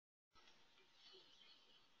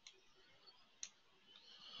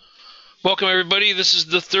Welcome everybody. This is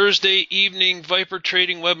the Thursday evening Viper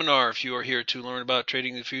trading webinar. If you are here to learn about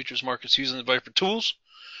trading the futures markets using the Viper tools,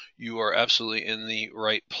 you are absolutely in the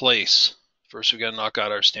right place. First, we've got to knock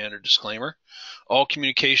out our standard disclaimer. All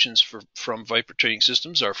communications from Viper Trading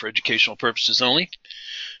Systems are for educational purposes only.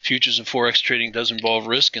 Futures and Forex trading does involve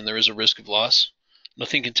risk, and there is a risk of loss.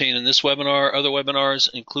 Nothing contained in this webinar or other webinars,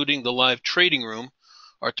 including the live trading room,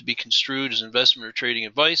 are to be construed as investment or trading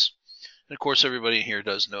advice. And of course, everybody here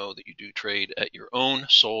does know that you do trade at your own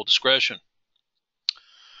sole discretion.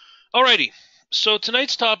 Alrighty, so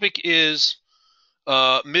tonight's topic is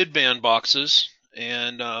mid-band boxes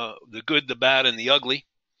and the good, the bad, and the ugly.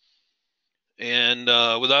 And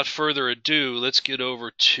without further ado, let's get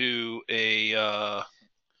over to a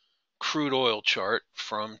crude oil chart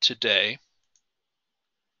from today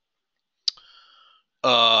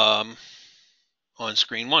on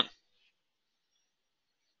screen one.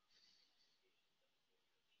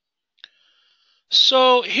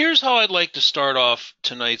 So here's how I'd like to start off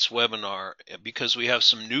tonight's webinar, because we have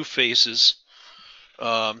some new faces,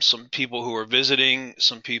 some people who are visiting,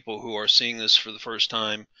 some people who are seeing this for the first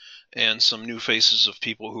time, and some new faces of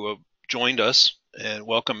people who have joined us, and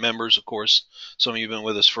welcome members, of course. Some of you have been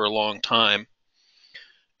with us for a long time.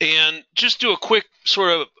 And just do a quick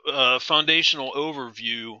sort of foundational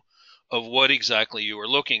overview of what exactly you are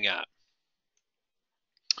looking at.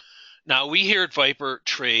 Now, we here at Viper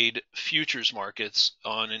trade futures markets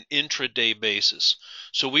on an intraday basis.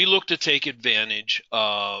 So we look to take advantage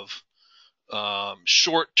of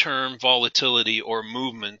short-term volatility or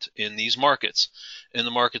movement in these markets. And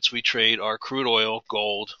the markets we trade are crude oil,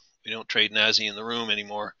 gold. We don't trade NASI in the room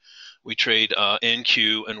anymore. We trade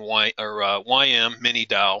NQ and YM, mini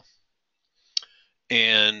Dow,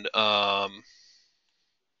 and the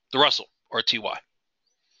Russell, RTY.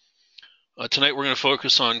 Tonight we're going to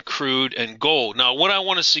focus on crude and gold. Now, what I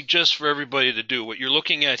want to suggest for everybody to do, what you're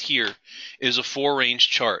looking at here is a 4-range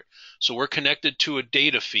chart. So we're connected to a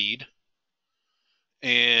data feed,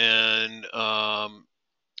 and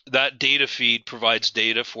that data feed provides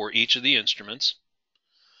data for each of the instruments,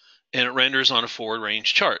 and it renders on a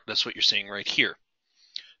 4-range chart. That's what you're seeing right here.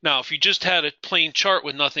 Now, if you just had a plain chart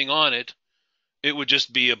with nothing on it, it would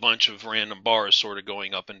just be a bunch of random bars sort of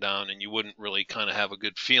going up and down, and you wouldn't really kind of have a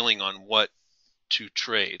good feeling on what to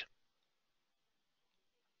trade.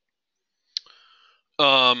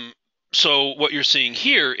 So what you're seeing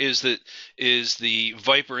here is the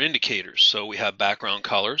Viper indicators. So we have background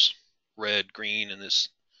colors, red, green, and this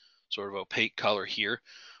sort of opaque color here.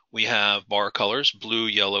 We have bar colors, blue,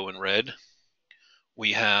 yellow, and red.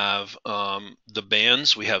 We have the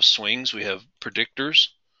bands, we have swings, we have predictors.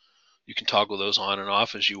 You can toggle those on and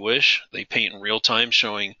off as you wish. They paint in real time,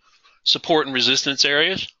 showing support and resistance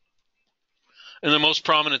areas. And the most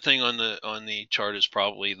prominent thing on the chart is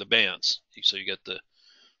probably the bands. So you got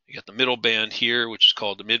the middle band here, which is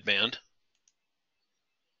called the mid band,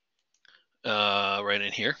 right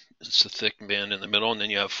in here. It's the thick band in the middle, and then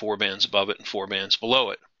you have 4 bands above it and 4 bands below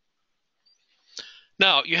it.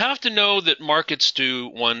 Now, you have to know that markets do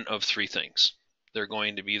one of 3 things. They're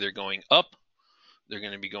going to be either going up, they're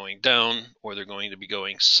going to be going down, or they're going to be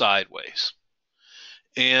going sideways.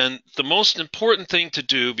 And the most important thing to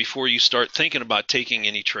do before you start thinking about taking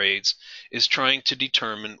any trades is trying to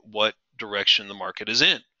determine what direction the market is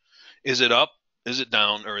in. Is it up, is it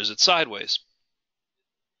down, or is it sideways?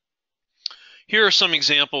 Here are some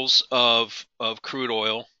examples of crude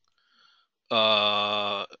oil.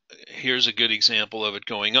 Here's a good example of it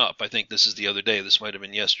going up. I think this is the other day. This might have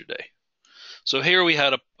been yesterday. So here we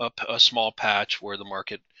had a small patch where the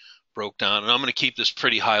market broke down, and I'm going to keep this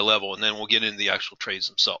pretty high level, and then we'll get into the actual trades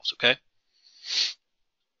themselves, okay?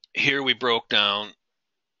 Here we broke down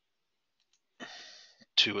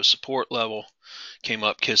to a support level, came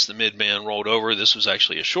up, kissed the mid-band, rolled over. This was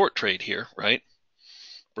actually a short trade here, right?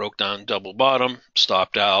 Broke down double bottom,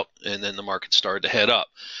 stopped out, and then the market started to head up.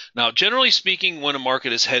 Now, generally speaking, when a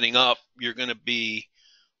market is heading up, you're going to be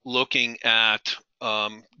looking at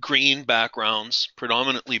green backgrounds,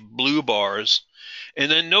 predominantly blue bars,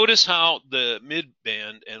 and then notice how the mid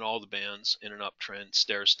band and all the bands in an uptrend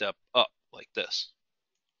stair step up like this.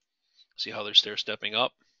 See how they're stair stepping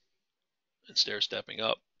up and stair stepping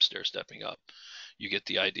up, stair stepping up. You get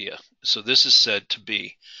the idea. So this is said to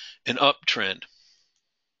be an uptrend.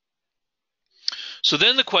 So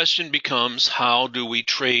then the question becomes, how do we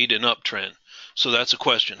trade an uptrend? So that's a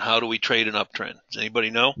question. How do we trade an uptrend? Does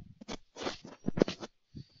anybody know?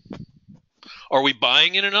 Are we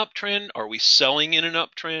buying in an uptrend? Are we selling in an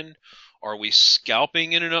uptrend? Are we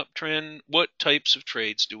scalping in an uptrend? What types of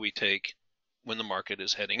trades do we take when the market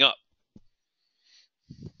is heading up?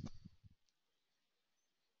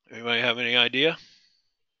 Anybody have any idea?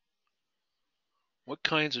 What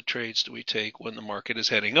kinds of trades do we take when the market is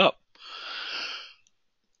heading up?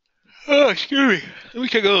 Oh, excuse me. Let me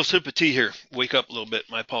take a little sip of tea here. Wake up a little bit.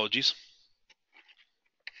 My apologies.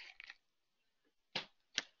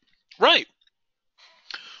 Right.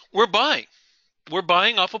 We're buying. We're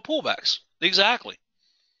buying off of pullbacks. Exactly.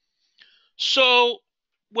 So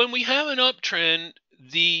when we have an uptrend,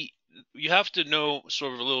 you have to know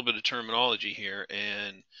sort of a little bit of terminology here.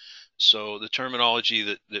 And so the terminology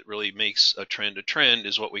that really makes a trend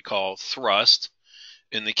is what we call thrust.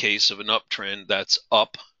 In the case of an uptrend, that's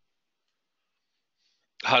up.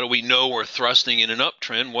 How do we know we're thrusting in an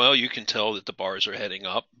uptrend? Well, you can tell that the bars are heading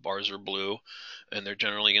up. Bars are blue, and they're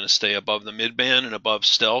generally going to stay above the midband and above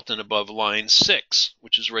stealth and above line 6,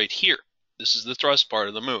 which is right here. This is the thrust part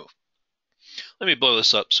of the move. Let me blow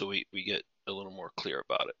this up so we get a little more clear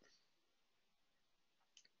about it.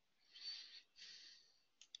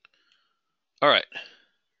 All right.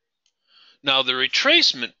 Now the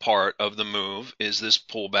retracement part of the move is this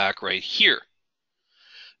pullback right here.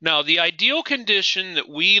 Now the ideal condition that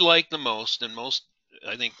we like the most, and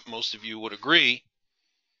I think most of you would agree,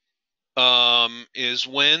 is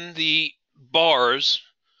when the bars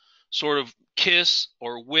sort of kiss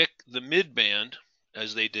or wick the midband,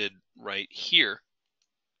 as they did right here,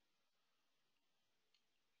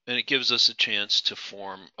 and it gives us a chance to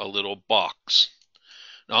form a little box.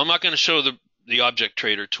 Now I'm not going to show the object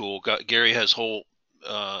trader tool. Gary has whole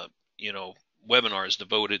webinars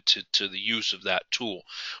devoted to the use of that tool.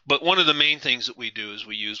 But one of the main things that we do is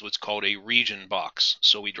we use what's called a region box.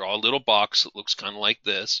 So we draw a little box that looks kind of like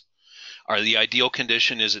this. The ideal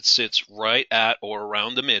condition is it sits right at or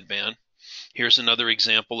around the midband. Here's another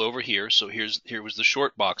example over here. So here was the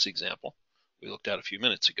short box example we looked at a few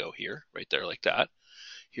minutes ago here, right there like that.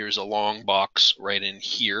 Here's a long box right in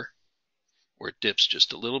here where it dips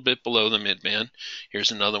just a little bit below the midband.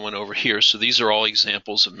 Here's another one over here. So these are all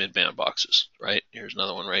examples of midband boxes, right? Here's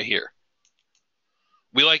another one right here.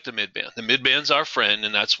 We like the midband. The midband's our friend,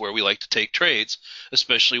 and that's where we like to take trades,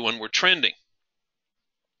 especially when we're trending.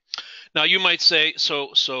 Now you might say,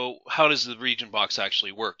 so how does the region box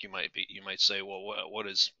actually work? You might say, well, what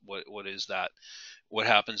is that? What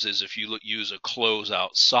happens is if you use a close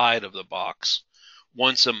outside of the box,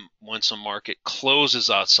 once a market closes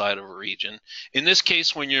outside of a region, in this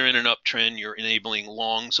case, when you're in an uptrend, you're enabling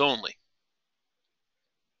longs only,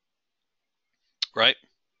 right?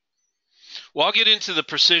 Well, I'll get into the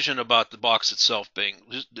precision about the box itself being.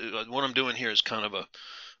 What I'm doing here is kind of a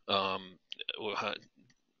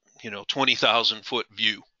 20,000 foot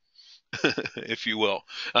view, if you will.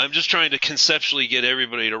 I'm just trying to conceptually get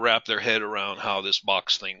everybody to wrap their head around how this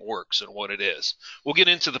box thing works and what it is. We'll get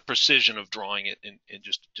into the precision of drawing it in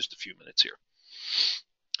just a few minutes here.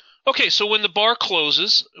 Okay, so when the bar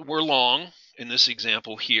closes, we're long in this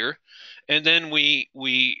example here. And then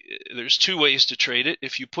there's two ways to trade it.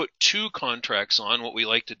 If you put 2 contracts on, what we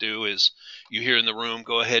like to do is, you here in the room,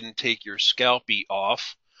 go ahead and take your scalpy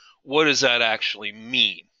off. What does that actually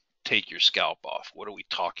mean? Take your scalp off. What are we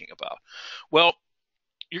talking about? Well,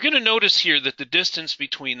 you're going to notice here that the distance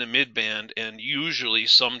between the midband and usually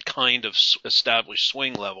some kind of established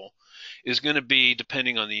swing level is going to be,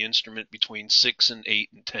 depending on the instrument, between 6 and 8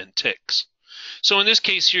 and 10 ticks. So in this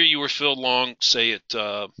case here, you were filled long, say at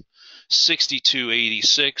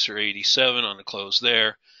 62.86 or 87 on the close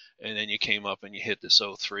there, and then you came up and you hit this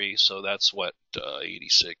 03. So that's what,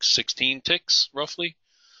 86, 16 ticks roughly.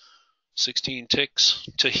 16 ticks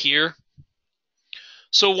to here.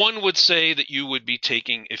 So one would say that you would be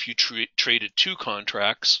taking, if you traded 2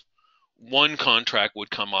 contracts, 1 contract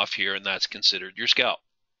would come off here, and that's considered your scalp.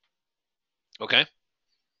 Okay?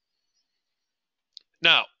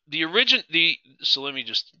 Now, so let me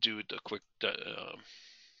just do a quick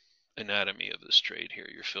anatomy of this trade here.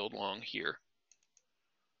 You're filled long here.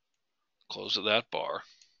 Close of that bar.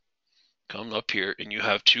 Come up here, and you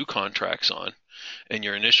have 2 contracts on. And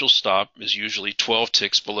your initial stop is usually 12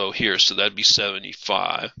 ticks below here, so that'd be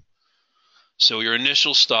 75. So your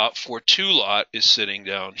initial stop for 2 lot is sitting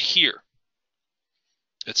down here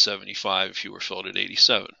at 75 if you were filled at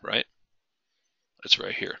 87, right? That's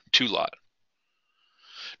right here, 2 lot.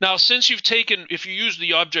 Now, since if you use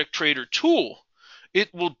the object trader tool,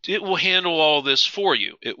 it will handle all this for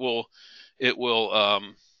you. It'll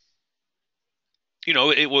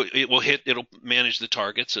manage the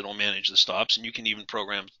targets, it'll manage the stops, and you can even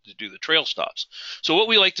program to do the trail stops. So what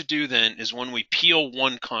we like to do then is when we peel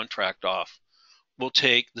 1 contract off, we'll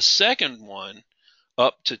take the second one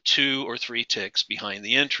up to 2 or 3 ticks behind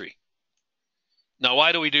the entry. Now,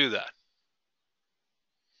 why do we do that?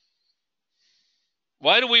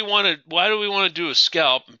 Why do we want to do a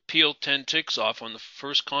scalp and peel 10 ticks off on the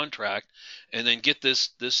first contract and then get this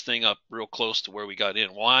thing up real close to where we got in?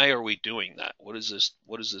 Why are we doing that? What is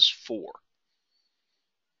this for?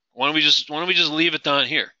 Why don't we just leave it down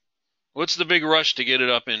here? What's the big rush to get it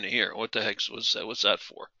up into here? What the heck was that? What's that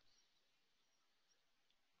for?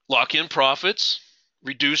 Lock in profits,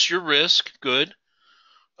 reduce your risk, good.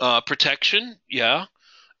 Protection, yeah.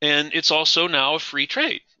 And it's also now a free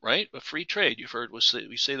trade, right? A free trade. You've heard we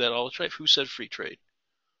say that all the time. Who said free trade?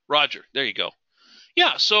 Roger. There you go.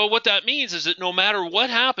 Yeah, so what that means is that no matter what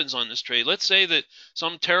happens on this trade, let's say that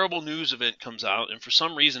some terrible news event comes out and for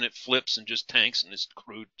some reason it flips and just tanks and this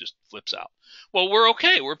crude just flips out. Well, we're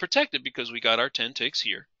okay. We're protected because we got our 10 ticks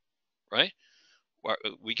here, right?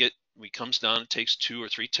 We comes down and takes 2 or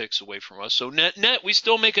 3 ticks away from us. So net, we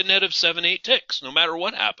still make a net of 7, 8 ticks no matter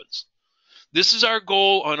what happens. This is our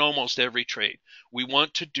goal on almost every trade. We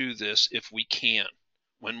want to do this if we can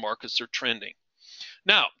when markets are trending.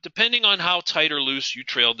 Now, depending on how tight or loose you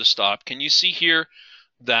trailed the stop, can you see here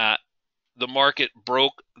that the market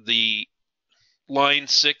broke the line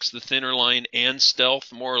 6, the thinner line, and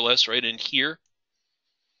stealth more or less right in here?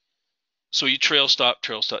 So you trail stop.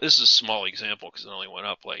 This is a small example because it only went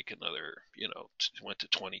up like another, went to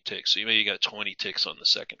 20 ticks. So you maybe got 20 ticks on the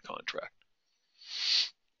second contract.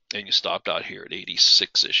 And you stopped out here at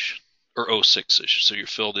 86-ish or 06-ish. So you're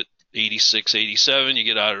filled at 86, 87. You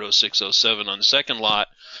get out at 06, 07 on the second lot.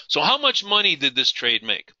 So how much money did this trade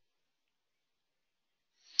make?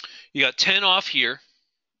 You got 10 off here.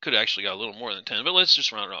 Could have actually got a little more than 10, but let's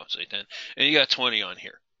just round it off, say 10. And you got 20 on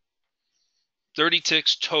here. 30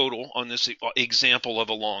 ticks total on this example of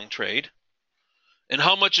a long trade. And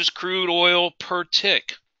how much is crude oil per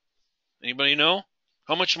tick? Anybody know?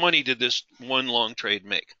 How much money did this one long trade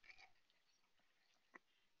make?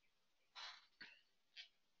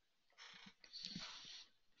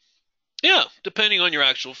 Yeah, depending on your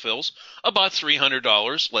actual fills, about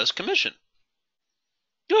 $300 less commission.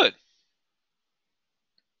 Good.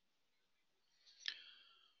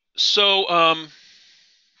 So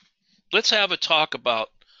let's have a talk about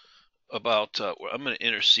I'm going to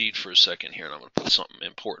intercede for a second here, and I'm going to put something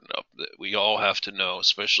important up that we all have to know,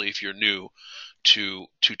 especially if you're new to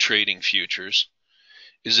trading futures,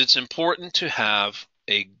 is it's important to have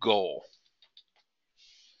a goal.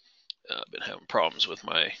 I've been having problems with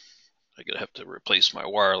I'm going to have to replace my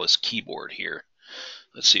wireless keyboard here.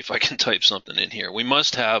 Let's see if I can type something in here. We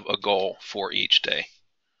must have a goal for each day.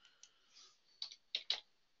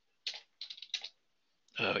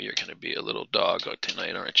 Oh, you're going to be a little dog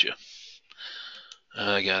tonight, aren't you?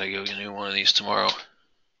 I got to go do one of these tomorrow.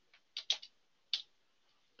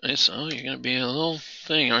 So you're going to be a little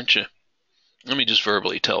thing, aren't you? Let me just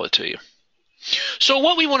verbally tell it to you. So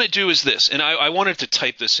what we want to do is this, and I wanted to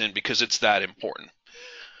type this in because it's that important.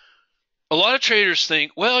 A lot of traders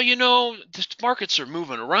think, well, the markets are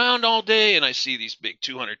moving around all day, and I see these big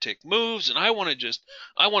 200-tick moves, and I want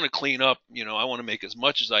to clean up, I want to make as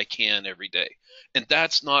much as I can every day. And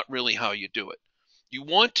that's not really how you do it. You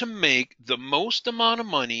want to make the most amount of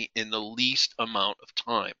money in the least amount of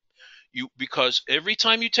time. Because every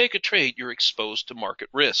time you take a trade, you're exposed to market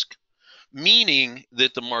risk, meaning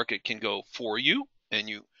that the market can go for you, and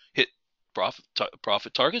you hit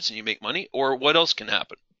profit targets, and you make money, or what else can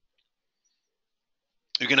happen?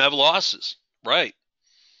 You can have losses, right?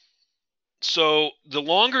 So the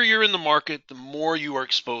longer you're in the market, the more you are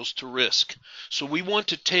exposed to risk. So we want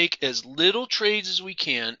to take as little trades as we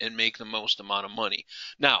can and make the most amount of money.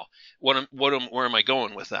 Now, where am I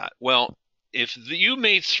going with that? Well, if you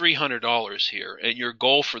made $300 here and your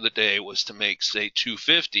goal for the day was to make, say,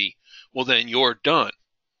 $250, well, then you're done.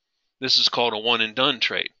 This is called a one and done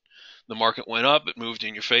trade. The market went up, it moved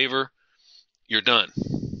in your favor, you're done.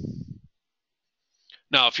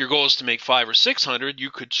 Now, if your goal is to make 500 or 600, you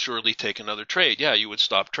could surely take another trade. Yeah, you would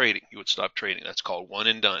stop trading. That's called one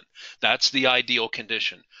and done. That's the ideal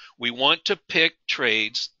condition. We want to pick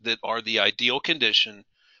trades that are the ideal condition,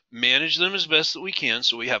 manage them as best that we can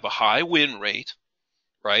so we have a high win rate,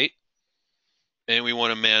 right? And we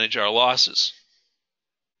want to manage our losses.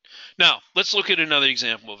 Now, let's look at another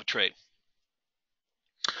example of a trade.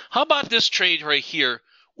 How about this trade right here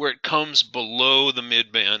where it comes below the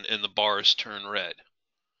midband and the bars turn red?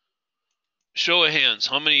 Show of hands,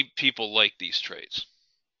 how many people like these trades?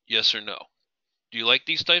 Yes or no? Do you like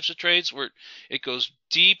these types of trades where it goes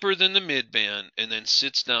deeper than the midband and then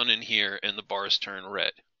sits down in here and the bars turn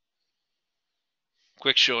red?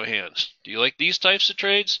 Quick show of hands. Do you like these types of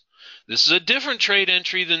trades? This is a different trade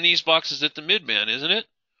entry than these boxes at the midband, isn't it?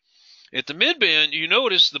 At the midband, you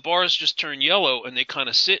notice the bars just turn yellow and they kind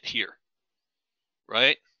of sit here,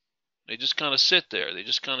 right? They just kind of sit there. They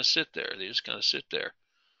just kind of sit there. They just kind of sit there.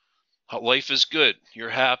 Life is good. You're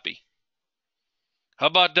happy. How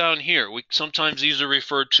about down here? Sometimes these are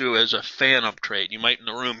referred to as a phantom trade. You might in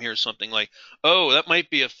the room hear something like, oh, that might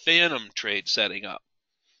be a phantom trade setting up.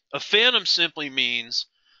 A phantom simply means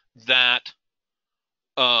that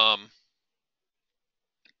the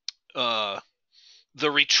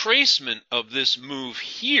retracement of this move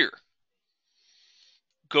here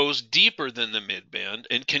goes deeper than the mid-band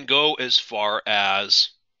and can go as far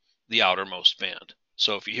as the outermost band.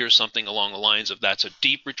 So if you hear something along the lines of that's a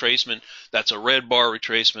deep retracement, that's a red bar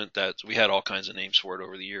retracement, we had all kinds of names for it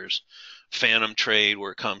over the years. Phantom trade,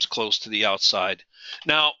 where it comes close to the outside.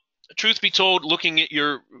 Now, truth be told, looking at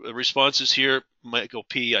your responses here, Michael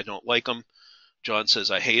P., I don't like them. John says,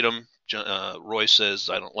 I hate them. Roy says,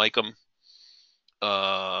 I don't like them.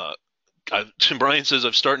 Brian says,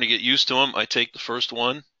 I'm starting to get used to them. I take the first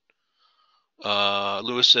one.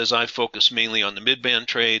 Lewis says, I focus mainly on the mid-band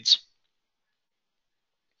trades.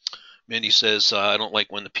 Mindy says, I don't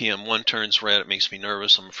like when the PM1 turns red. It makes me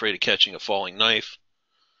nervous. I'm afraid of catching a falling knife.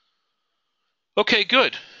 Okay,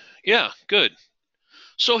 good. Yeah, good.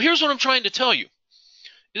 So here's what I'm trying to tell you.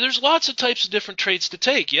 There's lots of types of different trades to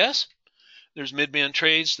take, yes? There's mid-band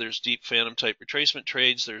trades. There's deep phantom type retracement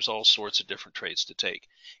trades. There's all sorts of different trades to take.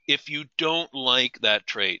 If you don't like that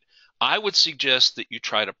trade, I would suggest that you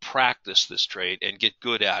try to practice this trade and get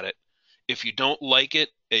good at it. If you don't like it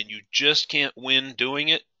and you just can't win doing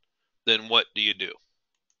it, then what do you do?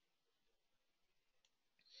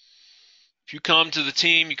 If you come to the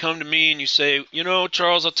team, you come to me and you say, you know,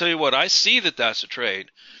 Charles, I'll tell you what, I see that that's a trade.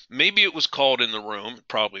 Maybe it was called in the room. It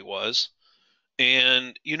probably was.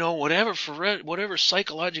 And, you know, whatever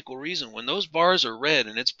psychological reason, when those bars are red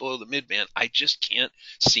and it's below the midband, I just can't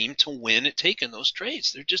seem to win at taking those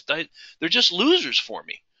trades. They're just losers for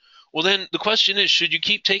me. Well, then the question is, should you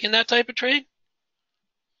keep taking that type of trade?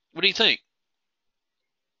 What do you think?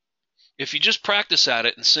 If you just practice at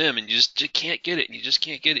it and sim and you just can't get it, and you just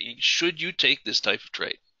can't get it, should you take this type of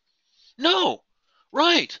trade? No.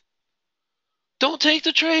 Right. Don't take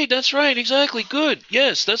the trade. That's right. Exactly. Good.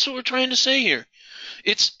 Yes, that's what we're trying to say here.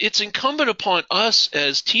 It's incumbent upon us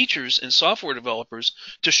as teachers and software developers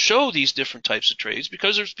to show these different types of trades,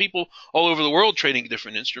 because there's people all over the world trading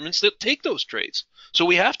different instruments that take those trades. So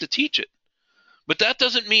we have to teach it. But that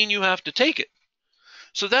doesn't mean you have to take it.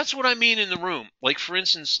 So that's what I mean in the room. Like, for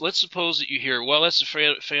instance, let's suppose that you hear, well, that's a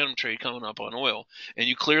phantom trade coming up on oil, and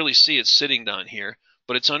you clearly see it sitting down here,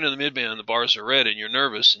 but it's under the midband and the bars are red, and you're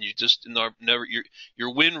nervous, and you just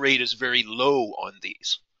your win rate is very low on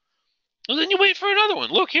these. Well, then you wait for another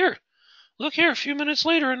one. Look here. A few minutes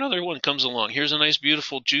later, another one comes along. Here's a nice,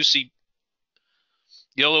 beautiful, juicy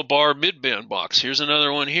yellow bar midband box. Here's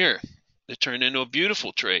another one here. It turned into a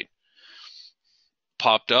beautiful trade.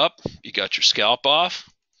 Popped up, you got your scalp off,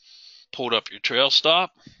 pulled up your trail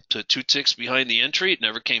stop to 2 ticks behind the entry. It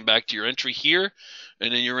never came back to your entry here,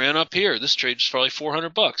 and then you ran up here. This trade was probably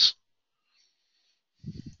 $400.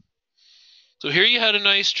 So here you had a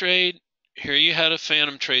nice trade. Here you had a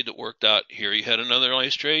phantom trade that worked out. Here you had another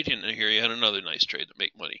nice trade, and here you had another nice trade to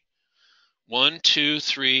make money. 1, 2,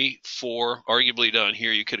 3, 4. Arguably down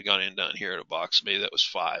here, you could have gone in down here at a box. Maybe that was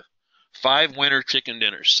 5. 5 winner chicken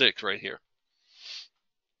dinners. 6 right here.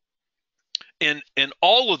 And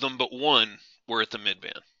all of them but one were at the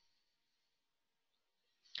midband.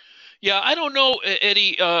 Yeah, I don't know,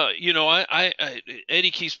 Eddie.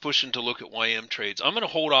 Eddie keeps pushing to look at YM trades. I'm going to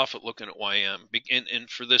hold off at looking at YM, and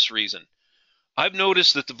for this reason. I've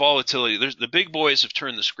noticed that the volatility, the big boys have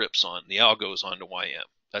turned the scripts on. The algo's onto YM.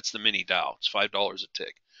 That's the mini Dow. It's $5 a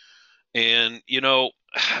tick. And, you know,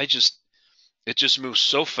 it just moves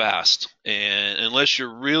so fast. And unless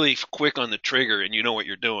you're really quick on the trigger and you know what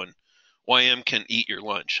you're doing, YM can eat your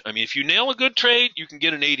lunch. I mean, if you nail a good trade, you can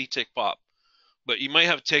get an 80 tick pop. But you might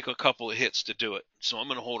have to take a couple of hits to do it. So I'm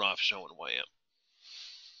going to hold off showing YM.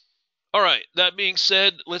 All right. That being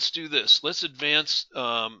said, let's do this. Let's advance.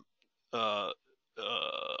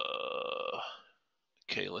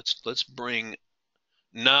 Okay, let's bring,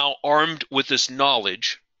 now armed with this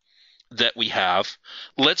knowledge that we have,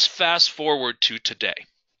 let's fast forward to today.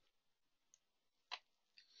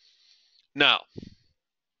 Now,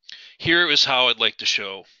 here is how I'd like to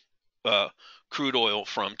show crude oil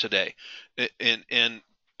from today.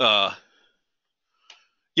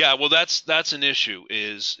 Yeah, well, that's an issue.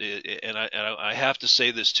 And I have to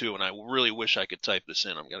say this too, and I really wish I could type this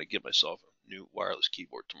in. I'm going to get myself a new wireless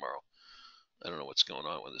keyboard tomorrow. I don't know what's going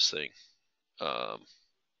on with this thing.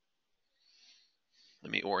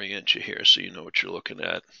 Let me orient you here so you know what you're looking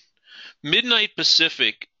at. Midnight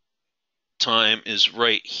Pacific time is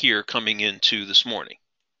right here coming into this morning.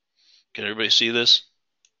 Can everybody see this?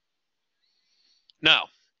 Now,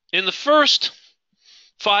 in the first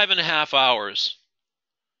 5.5 hours,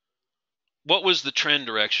 what was the trend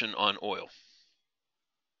direction on oil?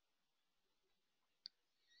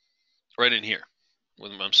 Right in here.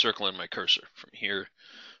 I'm circling my cursor from here,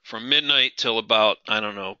 from midnight till about, I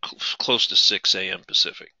don't know, close to 6 a.m.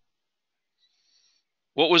 Pacific.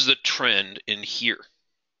 What was the trend in here?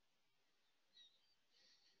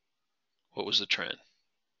 What was the trend?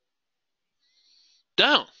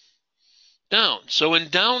 Down. Down. So in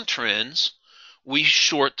downtrends, we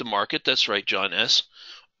short the market. That's right, John S.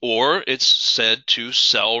 Or it's said to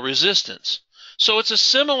sell resistance. So it's a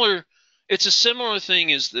similar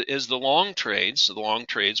thing as the long trades. So the long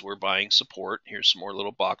trades, we're buying support. Here's some more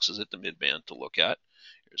little boxes at the midband to look at.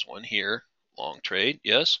 Here's one here, long trade.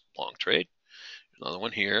 Yes, long trade. Another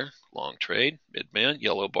one here, long trade, midband,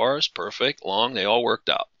 yellow bars, perfect, long. They all worked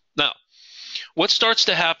out. Now, what starts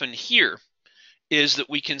to happen here is that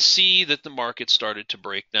we can see that the market started to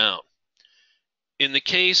break down. In the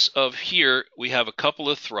case of here, we have a couple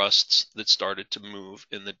of thrusts that started to move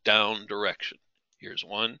in the down direction. Here's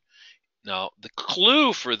one. Now, the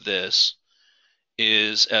clue for this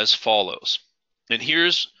is as follows. And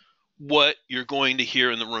here's what you're going to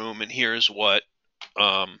hear in the room, and here's what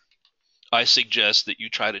I suggest that you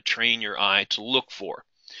try to train your eye to look for.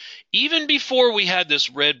 Even before we had this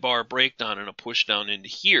red bar breakdown and a push down into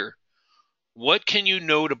here, what can you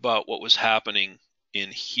note about what was happening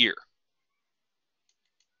in here?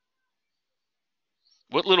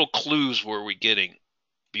 What little clues were we getting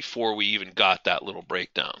before we even got that little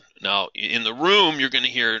breakdown? Now, in the room, you're going to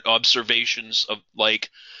hear observations of like,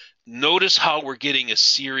 notice how we're getting a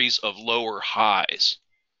series of lower highs.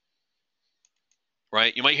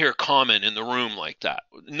 Right? You might hear a comment in the room like that.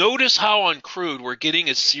 Notice how on crude we're getting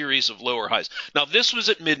a series of lower highs. Now, this was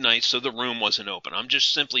at midnight, so the room wasn't open. I'm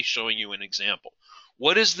just simply showing you an example.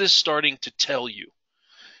 What is this starting to tell you?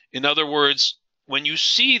 In other words, when you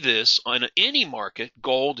see this on any market,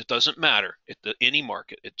 gold, it doesn't matter. Any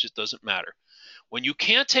market, it just doesn't matter. When you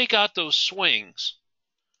can't take out those swings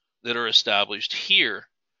that are established here,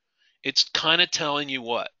 it's kind of telling you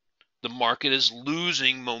what? The market is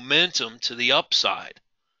losing momentum to the upside.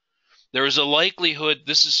 There is a likelihood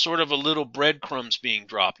this is sort of a little breadcrumbs being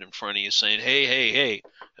dropped in front of you saying, hey, hey, hey,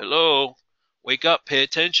 hello, wake up, pay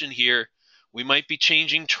attention here. We might be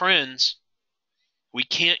changing trends. We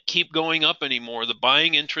can't keep going up anymore. The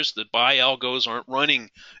buying interest, the buy algos aren't running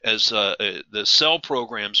as the sell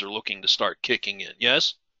programs are looking to start kicking in.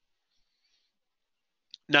 Yes?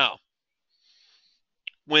 Now,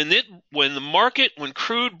 when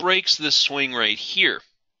crude breaks this swing right here,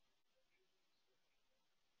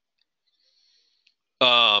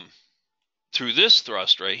 through this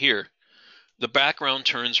thrust right here, the background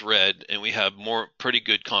turns red and we have pretty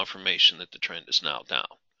good confirmation that the trend is now down.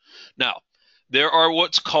 Now, there are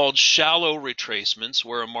what's called shallow retracements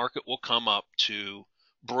where a market will come up to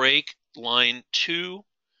break line 2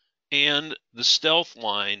 and the stealth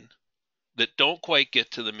line that don't quite get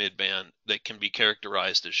to the midband that can be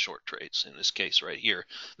characterized as short trades. In this case right here,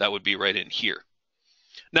 that would be right in here.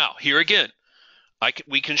 Now, here again,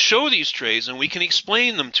 we can show these trades and we can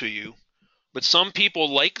explain them to you, but some people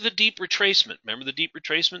like the deep retracement. Remember the deep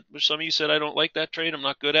retracement? Which some of you said, I don't like that trade, I'm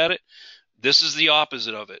not good at it. This is the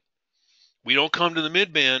opposite of it. We don't come to the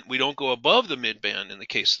midband. We don't go above the midband in the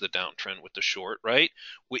case of the downtrend with the short, right?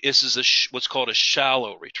 This is what's called a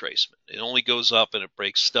shallow retracement. It only goes up and it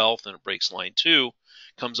breaks stealth and it breaks line 2,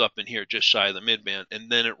 comes up in here just shy of the midband, and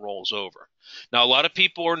then it rolls over. Now, a lot of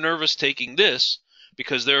people are nervous taking this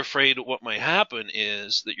because they're afraid what might happen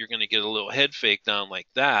is that you're going to get a little head fake down like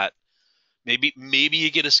that. Maybe you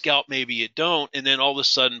get a scalp, maybe you don't, and then all of a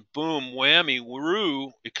sudden, boom, whammy,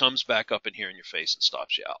 woo, it comes back up in here in your face and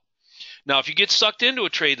stops you out. Now, if you get sucked into a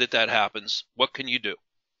trade that happens, what can you do?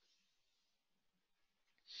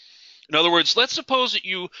 In other words, let's suppose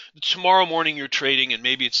that tomorrow morning you're trading, and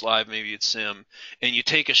maybe it's live, maybe it's sim, and you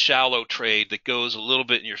take a shallow trade that goes a little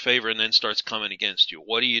bit in your favor and then starts coming against you.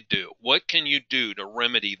 What do you do? What can you do to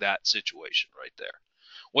remedy that situation right there?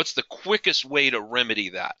 What's the quickest way to remedy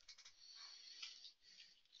that?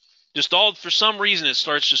 For some reason, it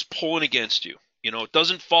starts just pulling against you. It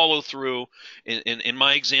doesn't follow through. In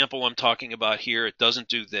my example I'm talking about here, it doesn't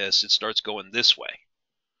do this. It starts going this way.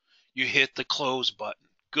 You hit the close button.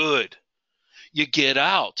 Good. You get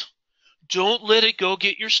out. Don't let it go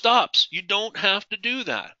get your stops. You don't have to do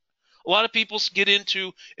that. A lot of people get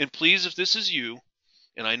into, and please, if this is you,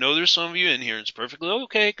 and I know there's some of you in here, and it's perfectly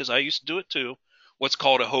okay because I used to do it too, what's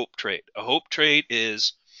called a hope trade. A hope trade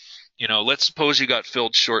is, let's suppose you got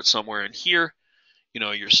filled short somewhere in here.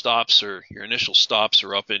 your stops or your initial stops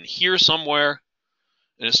are up in here somewhere,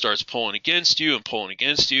 and it starts pulling against you and pulling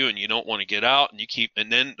against you, and you don't want to get out, and you keep.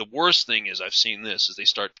 And then the worst thing is, I've seen this, is they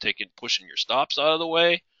start pushing your stops out of the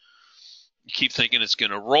way. You keep thinking it's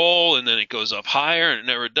going to roll, and then it goes up higher, and it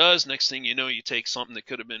never does. Next thing you know, you take something that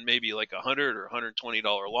could have been maybe like $100 or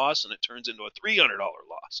 $120 loss, and it turns into a $300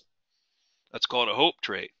 loss. That's called a hope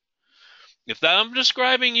trade. If that I'm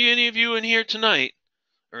describing any of you in here tonight,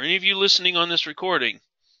 or any of you listening on this recording,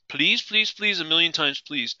 please, please, please, a million times,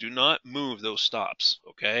 please do not move those stops,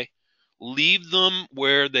 okay? Leave them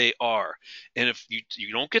where they are. And if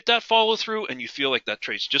you don't get that follow through and you feel like that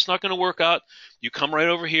trade's just not going to work out, you come right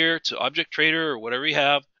over here to Object Trader or whatever you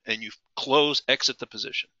have, and you exit the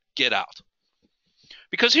position. Get out.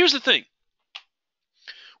 Because here's the thing.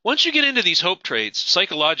 Once you get into these hope trades,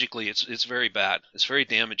 psychologically, it's very bad. It's very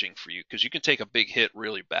damaging for you because you can take a big hit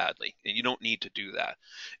really badly, and you don't need to do that.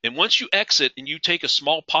 And once you exit and you take a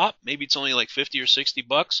small pop, maybe it's only like 50 or 60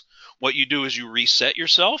 bucks, what you do is you reset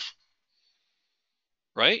yourself,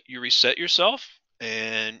 right? You reset yourself,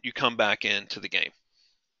 and you come back into the game.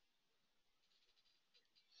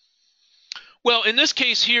 Well, in this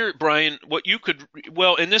case here, Brian,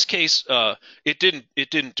 in this case, it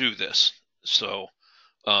didn't do this. So,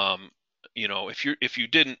 if you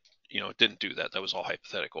didn't, it didn't do that. That was all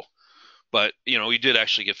hypothetical. But, we did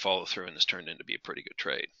actually get follow through, and this turned into be a pretty good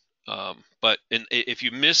trade. But if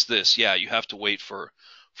you miss this, yeah, you have to wait for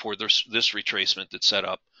this retracement that's set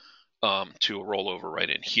up to a rollover right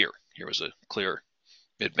in here. Here was a clear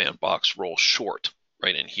mid-band box roll short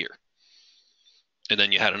right in here. And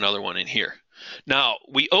then you had another one in here. Now,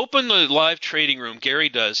 we open the live trading room. Gary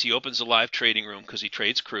does. He opens the live trading room because he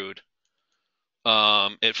trades crude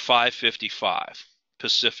at 5:55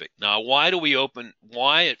 Pacific. Now, why at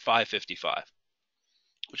 5:55?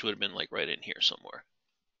 Which would have been like right in here somewhere.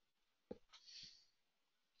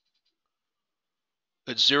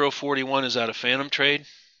 At 0:41, is that a phantom trade?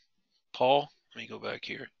 Paul, let me go back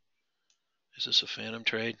here. Is this a phantom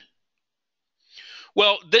trade?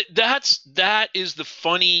 Well, that is the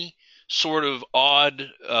funny sort of odd.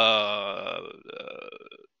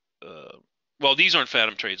 Well, these aren't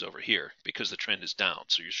phantom trades over here because the trend is down,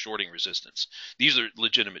 so you're shorting resistance. These are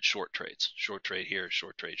legitimate short trades. Short trade here,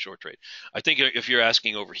 short trade, short trade. I think if you're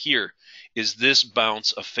asking over here, is this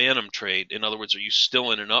bounce a phantom trade? In other words, are you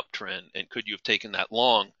still in an uptrend, and could you have taken that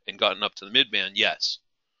long and gotten up to the midband? Yes.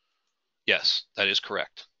 Yes, that is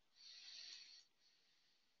correct.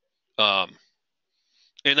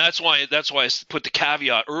 And that's why I put the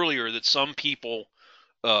caveat earlier that some people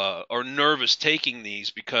are nervous taking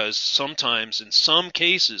these because sometimes, in some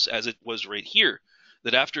cases, as it was right here,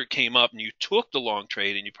 that after it came up and you took the long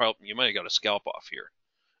trade, and you might have got a scalp off here,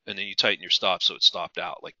 and then you tighten your stop so it stopped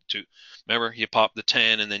out. Like remember, you popped the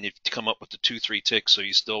 10, and then you come up with the 2-3 ticks, so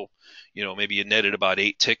you still, maybe you netted about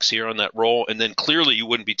 8 ticks here on that roll, and then clearly you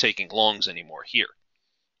wouldn't be taking longs anymore here.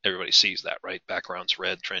 Everybody sees that, right? Background's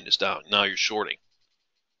red, trend is down. Now you're shorting.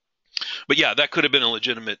 But yeah, that could have been a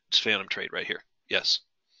legitimate phantom trade right here. Yes.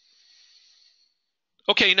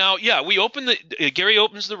 Okay, now, yeah, Gary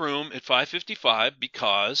opens the room at 5:55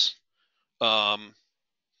 because the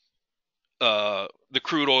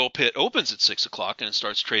crude oil pit opens at 6 o'clock and it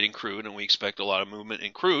starts trading crude, and we expect a lot of movement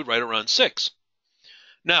in crude right around 6.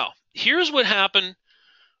 Now, here's what happened.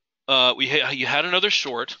 You had another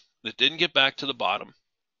short that didn't get back to the bottom.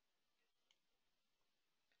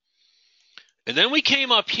 And then we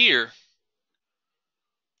came up here,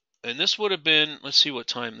 and this would have been, let's see what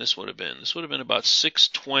time this would have been. This would have been about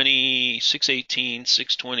 6:20, 6:18,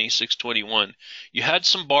 6:20, 6:21. You had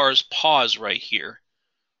some bars pause right here,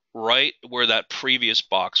 right where that previous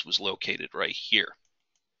box was located, right here.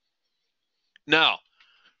 Now,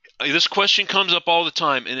 this question comes up all the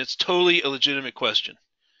time, and it's totally a legitimate question.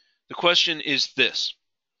 The question is this.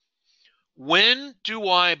 When do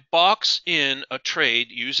I box in a trade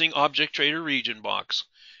using Object Trader Region Box,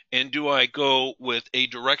 and do I go with a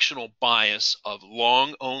directional bias of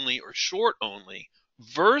long only or short only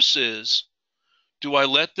versus do I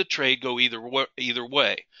let the trade go either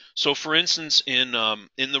way? So, for instance, in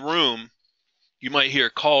the room, you might hear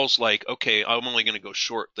calls like, okay, I'm only going to go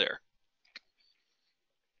short there.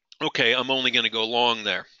 Okay, I'm only going to go long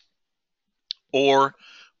there. Or,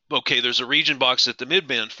 okay, there's a region box at the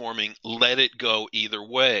midband forming, let it go either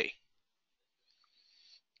way.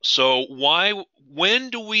 So when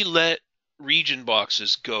do we let region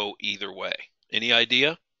boxes go either way? Any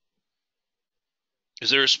idea? Is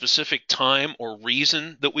there a specific time or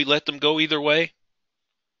reason that we let them go either way?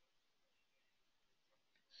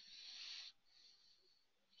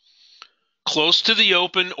 Close to the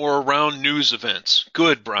open or around news events.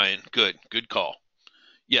 Good, Brian. Good call.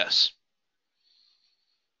 Yes.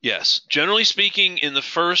 Yes. Generally speaking, in the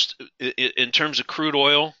first, in terms of crude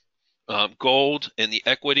oil, gold, and the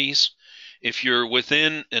equities, if you're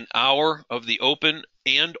within an hour of the open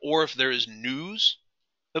and or if there is news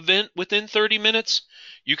event within 30 minutes,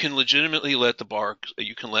 you can legitimately let the bar,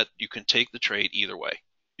 you can take the trade either way.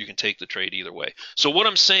 You can take the trade either way. So what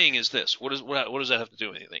I'm saying is this. What does that have to do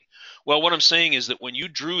with anything? Well, what I'm saying is that when you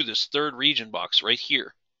drew this third region box right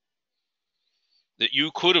here, that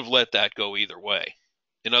you could have let that go either way.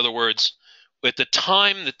 In other words, at the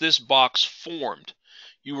time that this box formed,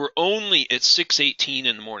 you were only at 6:18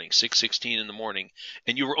 in the morning, 6:16 in the morning,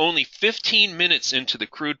 and you were only 15 minutes into the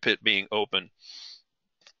crude pit being open.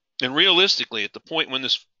 And realistically, at the point when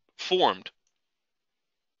this formed,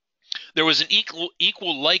 there was an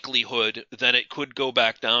equal likelihood that it could go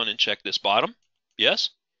back down and check this bottom.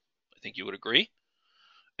 Yes? I think you would agree.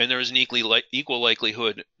 And there is an equal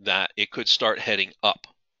likelihood that it could start heading up.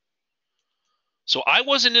 So I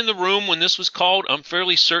wasn't in the room when this was called. I'm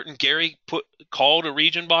fairly certain Gary called a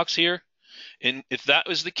region box here. And if that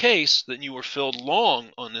was the case, then you were filled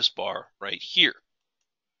long on this bar right here.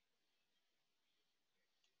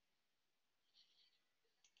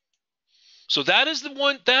 So that's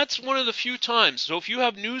one of the few times. So if you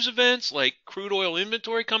have news events like crude oil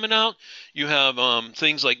inventory coming out, you have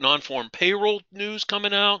things like non-farm payroll news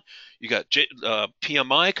coming out, you got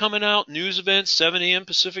PMI coming out, news events, 7 a.m.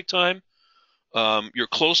 Pacific time. You're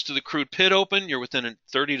close to the crude pit open. You're within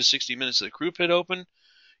 30 to 60 minutes of the crude pit open.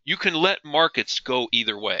 You can let markets go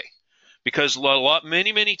either way, because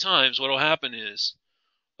many times what will happen is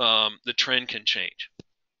the trend can change.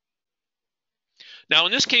 Now,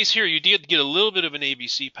 in this case here, you did get a little bit of an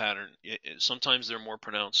ABC pattern. Sometimes they're more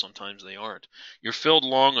pronounced, sometimes they aren't. You're filled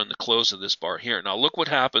long on the close of this bar here. Now, look what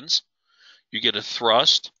happens. You get a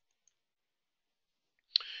thrust.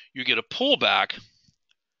 You get a pullback.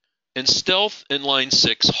 And stealth and line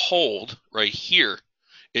 6 hold right here.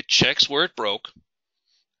 It checks where it broke,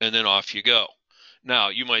 and then off you go. Now,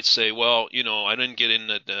 you might say, well, I didn't get in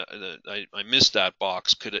I missed that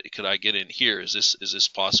box. Could I get in here? Is this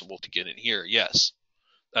possible to get in here? Yes.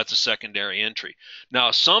 That's a secondary entry.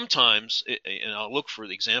 Now, sometimes, and I'll look for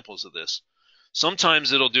the examples of this,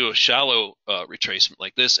 sometimes it'll do a shallow retracement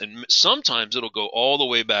like this, and sometimes it'll go all the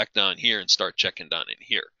way back down here and start checking down in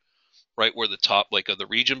here, right where the top of the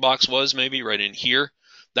region box was, maybe right in here.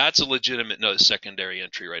 That's a legitimate secondary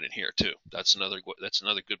entry right in here too. That's another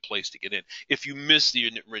good place to get in if you miss the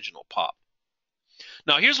original pop.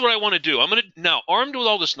 Now, here's what I want to do. Now, armed with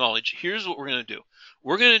all this knowledge, here's what we're going to do.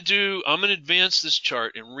 I'm going to advance this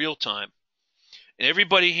chart in real time. And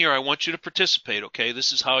everybody here, I want you to participate, okay?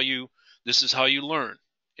 This is how you learn.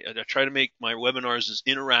 I try to make my webinars as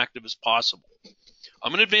interactive as possible.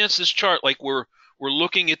 I'm going to advance this chart like we're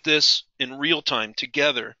looking at this in real time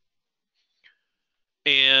together.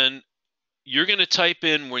 And you're going to type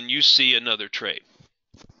in when you see another trade.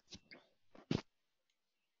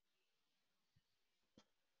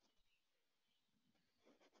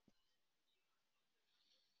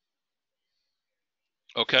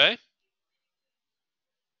 Okay?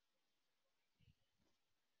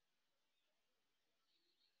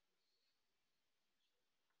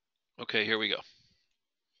 Okay, here we go.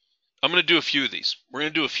 I'm going to do a few of these. We're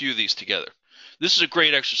going to do a few of these together. This is a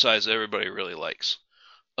great exercise that everybody really likes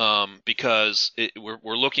because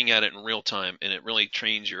we're looking at it in real time, and it really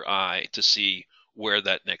trains your eye to see where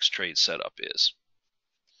that next trade setup is.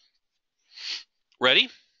 Ready?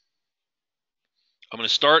 I'm going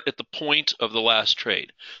to start at the point of the last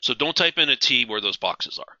trade. So don't type in a T where those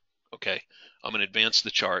boxes are. Okay? I'm going to advance the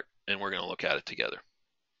chart, and we're going to look at it together.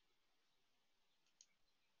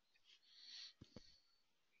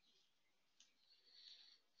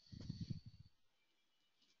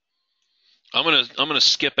 I'm gonna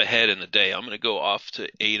skip ahead in the day. I'm gonna go off to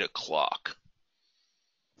 8 o'clock.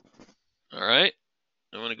 All right.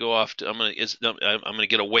 I'm gonna go off to. I'm gonna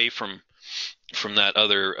get away from that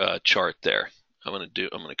other chart there. I'm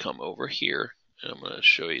gonna come over here and I'm gonna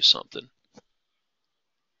show you something.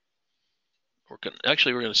 We're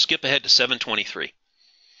gonna skip ahead to 7:23. In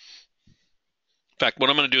fact, what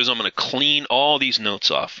I'm gonna do is I'm gonna clean all these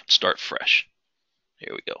notes off and start fresh.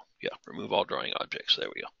 Here we go. Yeah, remove all drawing objects. There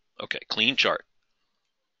we go. Okay, clean chart.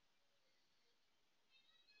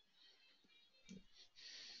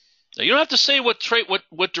 Now, you don't have to say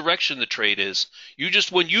what direction the trade is. You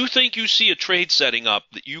just, when you think you see a trade setting up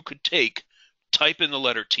that you could take, type in the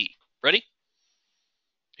letter T. Ready?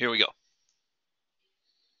 Here we go.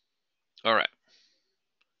 All right.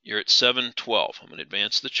 You're at 7:12. I'm going to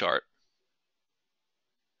advance the chart.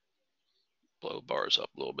 Blow bars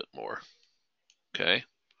up a little bit more. Okay.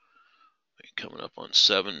 Coming up on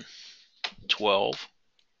 712,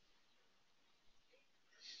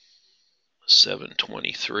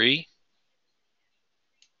 723.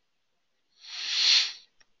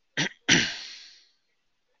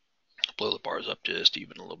 Blow the bars up just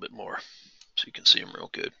even a little bit more so you can see them real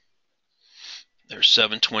good. There's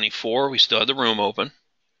 724. We still have the room open.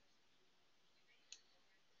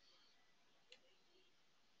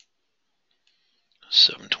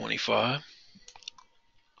 725.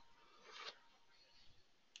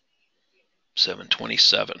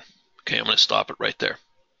 727. Okay, I'm going to stop it right there.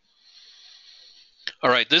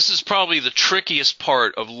 All right, this is probably the trickiest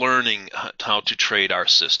part of learning how to trade our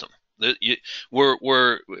system. If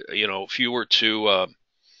you were to,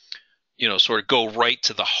 sort of go right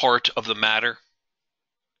to the heart of the matter,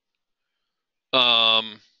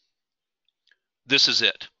 this is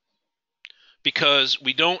it. Because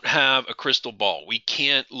we don't have a crystal ball. We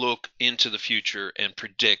can't look into the future and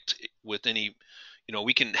predict with any,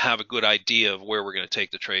 we can have a good idea of where we're going to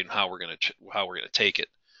take the trade and how we're going to take it.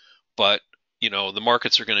 But, the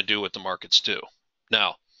markets are going to do what the markets do.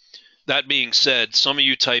 Now, that being said, some of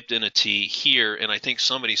you typed in a T here, and I think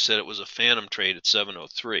somebody said it was a phantom trade at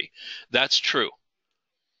 703. That's true.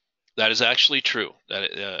 That is actually true. That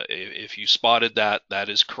if you spotted that, that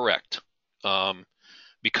is correct.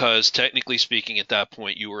 Because technically speaking, at that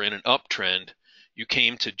point, you were in an uptrend. You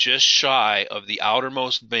came to just shy of the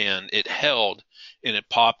outermost band. It held, and it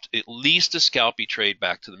popped at least a scalpy trade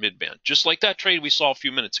back to the mid-band. Just like that trade we saw a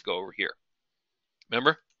few minutes ago over here.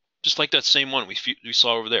 Remember? Just like that same one we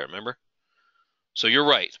saw over there, remember? So you're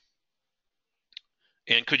right.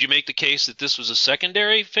 And could you make the case that this was a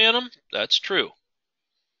secondary phantom? That's true.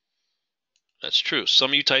 That's true.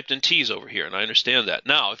 Some of you typed in T's over here, and I understand that.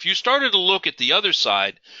 Now, if you started to look at the other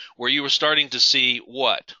side, where you were starting to see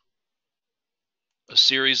what? A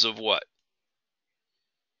series of what?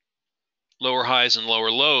 Lower highs and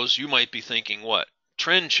lower lows, you might be thinking what?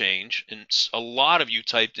 Trend change, and a lot of you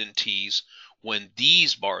typed in T's when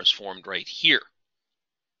these bars formed right here.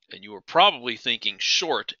 And you were probably thinking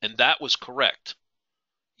short, and that was correct.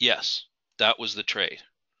 Yes, that was the trade.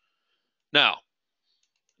 Now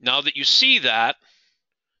that you see that,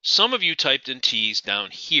 some of you typed in T's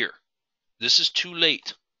down here. This is too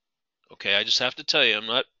late. Okay, I just have to tell you, I'm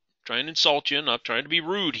not trying to insult you, I'm not trying to be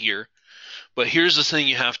rude here, but here's the thing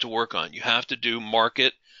you have to work on. You have to do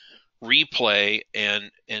market replay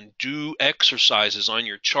and do exercises on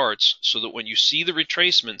your charts so that when you see the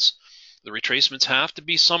retracements have to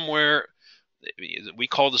be somewhere we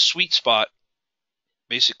call the sweet spot,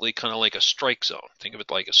 basically kind of like a strike zone. Think of it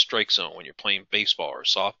like a strike zone when you're playing baseball or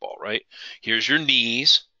softball, right? Here's your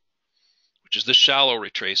knees, which is the shallow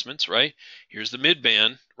retracements, right? Here's the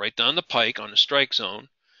mid-band right down the pike on the strike zone,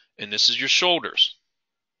 and this is your shoulders.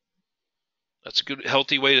 That's a good,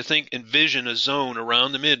 healthy way to think. Envision a zone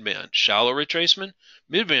around the mid-band. Shallow retracement,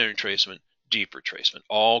 mid-band retracement, deep retracement.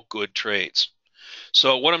 All good trades.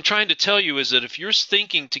 So what I'm trying to tell you is that if you're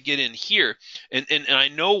thinking to get in here, and I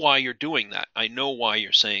know why you're doing that. I know why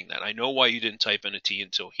you're saying that. I know why you didn't type in a T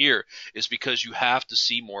until here, is because you have to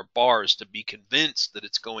see more bars to be convinced that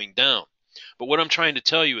it's going down. But what I'm trying to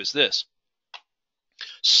tell you is this.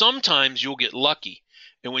 Sometimes you'll get lucky,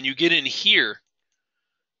 and when you get in here,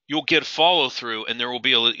 you'll get follow through, and there will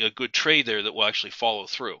be a good trade there that will actually follow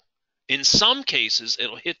through. In some cases,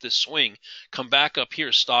 it'll hit this swing, come back up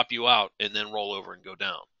here, stop you out, and then roll over and go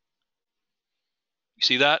down. You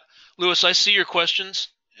see that? Lewis, I see your questions.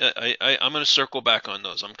 I'm going to circle back on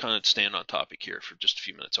those. I'm kind of staying on topic here for just a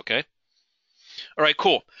few minutes, okay? All right,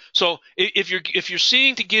 cool. So if you're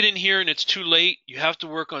seeing to get in here and it's too late, you have to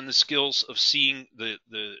work on the skills of seeing the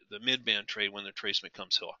mid-band trade when the retracement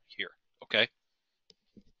comes here, okay?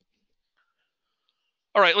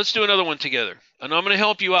 All right, let's do another one together, and I'm going to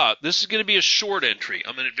help you out. This is going to be a short entry.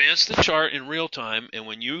 I'm going to advance the chart in real time, and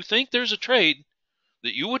when you think there's a trade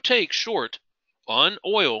that you would take short on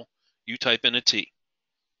oil, you type in a T.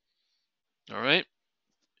 All right,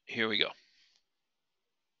 here we go.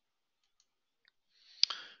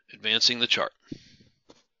 Advancing the chart.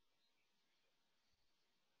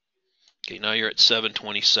 Okay, now you're at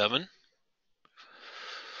 727.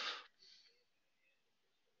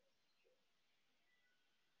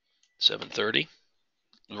 730.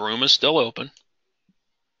 The room is still open.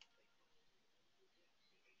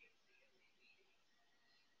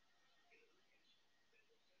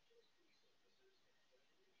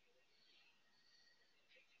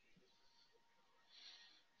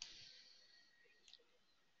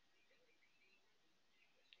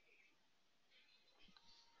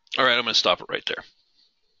 All right, I'm going to stop it right there.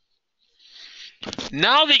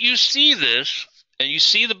 Now that you see this, and you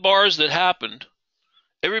see the bars that happened,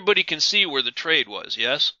 Everybody can see where the trade was,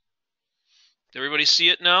 yes? Everybody see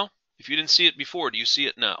it now? If you didn't see it before, do you see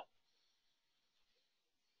it now?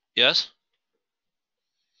 Yes?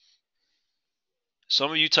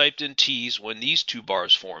 Some of you typed in T's when these two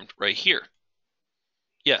bars formed right here.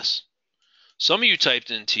 Yes. Some of you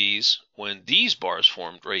typed in T's when these bars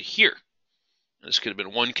formed right here. This could have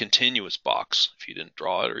been one continuous box if you didn't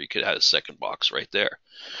draw it, or you could have had a second box right there.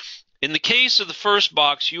 In the case of the first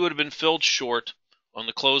box, you would have been filled short on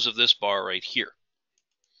the close of this bar right here.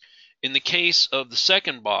 In the case of the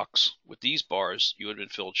second box with these bars, you would have been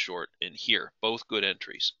filled short in here. Both good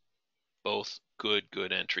entries. Both good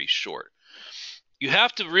entries short. You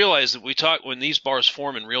have to realize that we talk when these bars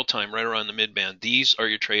form in real time right around the midband, these are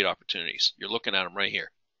your trade opportunities. You're looking at them right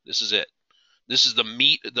here. This is it. This is the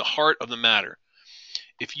meat, the heart of the matter.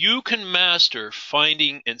 If you can master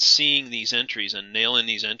finding and seeing these entries and nailing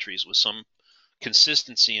these entries with some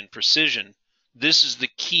consistency and precision, this is the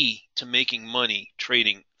key to making money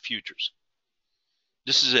trading futures.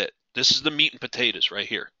 This is it. This is the meat and potatoes right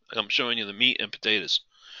here. I'm showing you the meat and potatoes.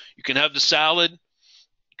 You can have the salad.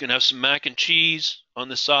 You can have some mac and cheese on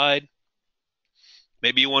the side.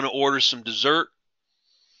 Maybe you want to order some dessert.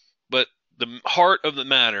 But the heart of the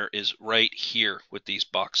matter is right here with these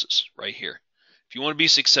boxes, right here. If you want to be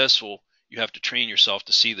successful, you have to train yourself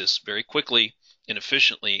to see this very quickly and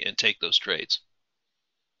efficiently and take those trades.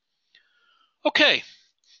 Okay,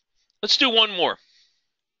 let's do one more.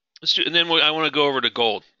 And then I want to go over to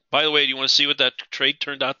gold. By the way, do you want to see what that trade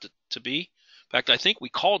turned out to be? In fact, I think we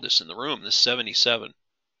called this in the room, this 77.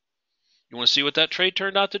 You want to see what that trade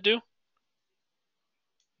turned out to do?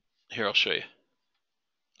 Here, I'll show you.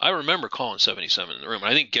 I remember calling 77 in the room.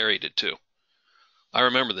 I think Gary did too. I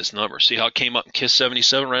remember this number. See how it came up and kissed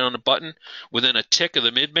 77 right on the button within a tick of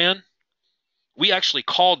the midband? We actually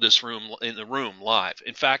called this room in the room live.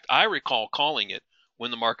 In fact, I recall calling it when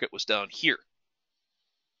the market was down here.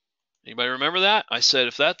 Anybody remember that? I said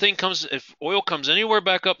if oil comes anywhere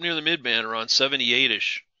back up near the midband around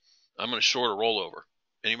 78-ish, I'm going to short a rollover.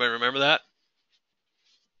 Anybody remember that?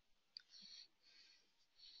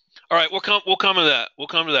 All right, we'll come to that. We'll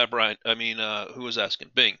come to that, Brian. I mean, who was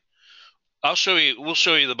asking? Bing. We'll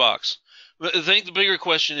show you the box. But I think the bigger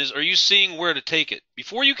question is, are you seeing where to take it?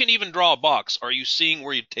 Before you can even draw a box, are you seeing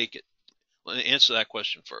where you take it? Let me answer that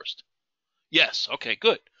question first. Yes. Okay,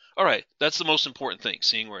 good. All right. That's the most important thing,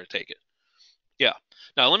 seeing where to take it. Yeah.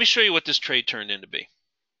 Now, let me show you what this trade turned into be.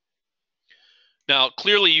 Now,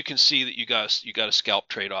 clearly you can see that you got a scalp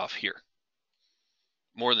trade off here.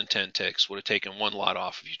 More than 10 ticks. Would have taken one lot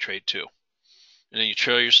off if you trade two. And then you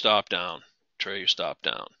trail your stop down, trail your stop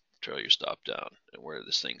down, trail your stop down. And where did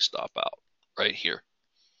this thing stop out? Right here.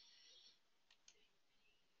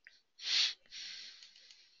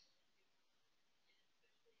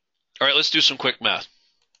 All right, let's do some quick math.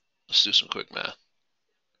 Let's do some quick math.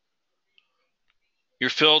 You're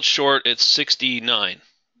filled short at 69.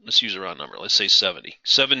 Let's use a round number. Let's say 70.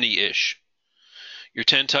 70-ish. Your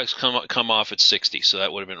 10 ticks come off at 60, so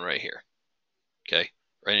that would have been right here. Okay?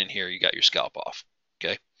 Right in here, you got your scalp off.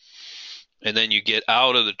 Okay? And then you get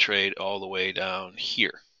out of the trade all the way down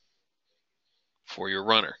here for your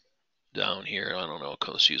runner. Down here, I don't know,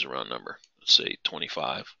 let's use a round number. Let's say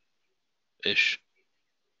 25-ish.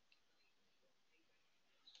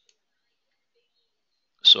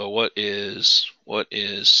 So what is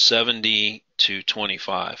 70 to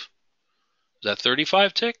 25? Is that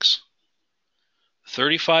 35 ticks?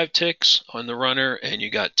 35 ticks on the runner, and you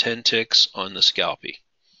got 10 ticks on the scalpy.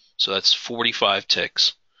 So that's 45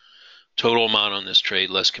 ticks. Total amount on this trade,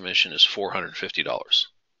 less commission, is $450.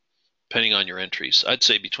 Depending on your entries, I'd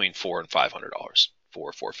say between $400 and $500.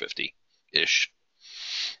 $450-ish.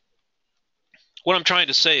 What I'm trying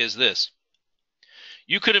to say is this.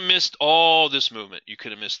 You could have missed all this movement. You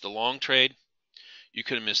could have missed the long trade. You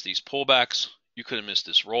could have missed these pullbacks. You could have missed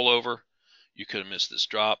this rollover. You could have missed this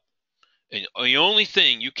drop. And the only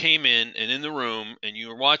thing, you came in and in the room and you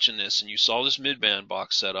were watching this and you saw this midband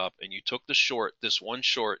box set up and you took the short, this one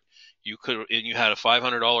short, and you had a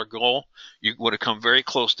 $500 goal, you would have come very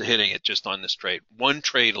close to hitting it just on this trade. One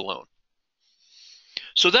trade alone.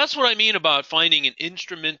 So that's what I mean about finding an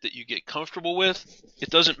instrument that you get comfortable with. It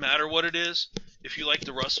doesn't matter what it is. If you like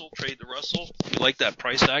the Russell, trade the Russell. If you like that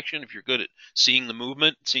price action, if you're good at seeing the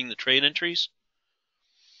movement, seeing the trade entries.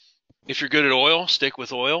 If you're good at oil, stick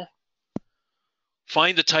with oil.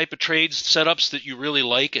 Find the type of trades setups that you really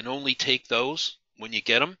like and only take those when you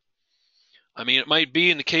get them. I mean, it might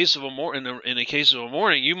be in the case of a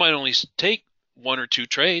morning, you might only take one or two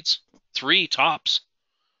trades, 3 tops,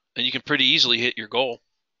 and you can pretty easily hit your goal.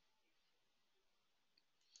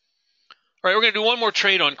 All right, we're going to do one more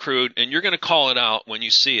trade on crude, and you're going to call it out when you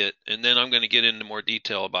see it, and then I'm going to get into more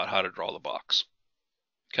detail about how to draw the box.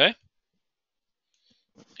 Okay?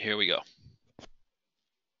 Here we go.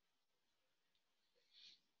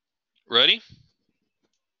 Ready?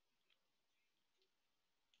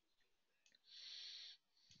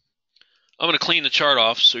 I'm going to clean the chart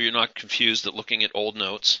off so you're not confused at looking at old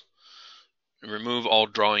notes. And remove all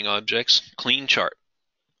drawing objects. Clean chart.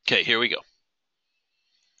 Okay, here we go.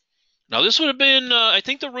 Now this would have been, I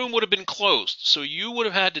think the room would have been closed, so you would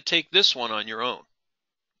have had to take this one on your own.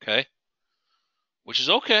 Okay? Which is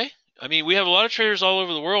okay. I mean, we have a lot of traders all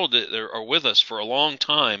over the world that are with us for a long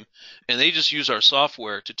time, and they just use our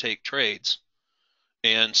software to take trades.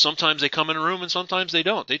 And sometimes they come in a room, and sometimes they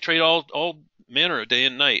don't. They trade all manner of day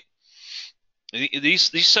and night.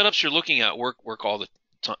 These setups you're looking at work all the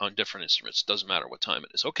time on different instruments. It doesn't matter what time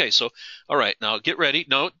it is. Okay, so all right, now get ready.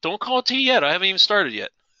 No, don't call it T yet. I haven't even started yet.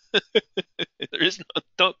 There is no,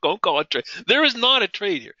 don't call it trade. There is not a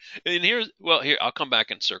trade here. And here I'll come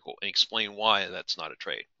back in circle and explain why that's not a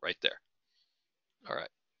trade right there. All right.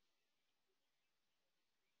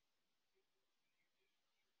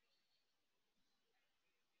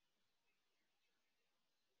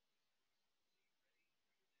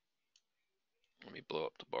 Let me blow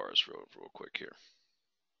up the bars real quick here.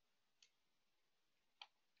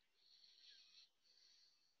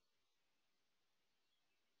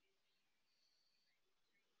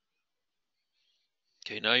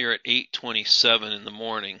 Okay, now you're at 8:27 in the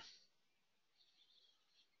morning.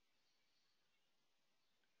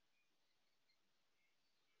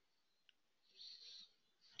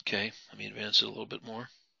 Okay, let me advance it a little bit more.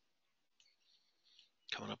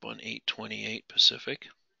 Coming up on 8:28 Pacific.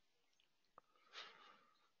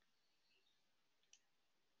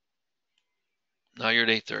 Now you're at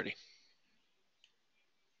 8:30.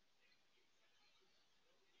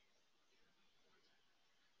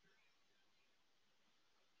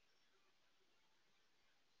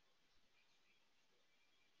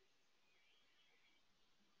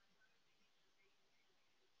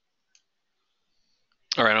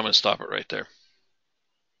 All right, I'm going to stop it right there.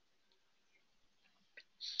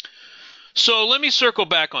 So let me circle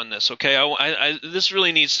back on this, okay? This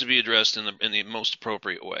really needs to be addressed in the most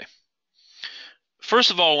appropriate way.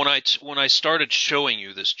 First of all, when I started showing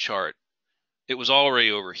you this chart, it was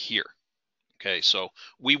already over here. Okay, so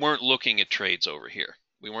we weren't looking at trades over here.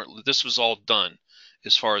 This was all done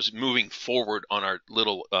as far as moving forward on our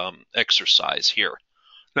little exercise here.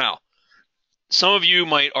 Now, some of you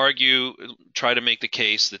might argue, try to make the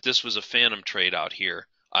case that this was a phantom trade out here.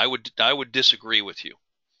 I would disagree with you.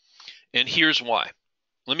 And here's why.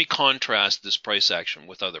 Let me contrast this price action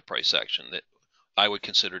with other price action that I would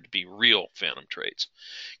consider to be real phantom trades.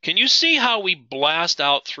 Can you see how we blast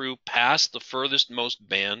out through past the furthest most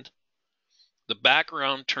band? The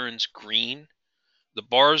background turns green, the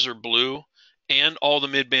bars are blue, and all the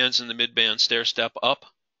midbands in the midband stair step up.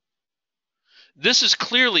 This is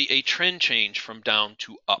clearly a trend change from down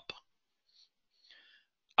to up.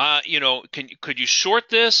 Could you short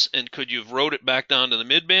this and could you have wrote it back down to the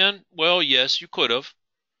midband? Well, yes, you could have.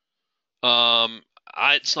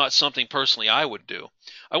 It's not something personally I would do.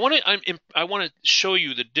 I want to show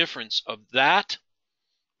you the difference of that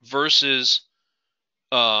versus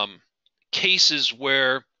cases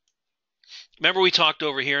where, remember we talked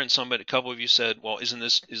over here and a couple of you said, well, isn't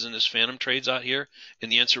this phantom trades out here? And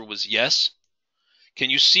the answer was yes. Can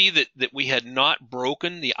you see that we had not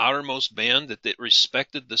broken the outermost band, that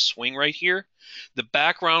respected the swing right here? The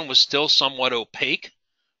background was still somewhat opaque,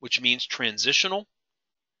 which means transitional.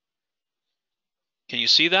 Can you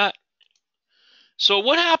see that? So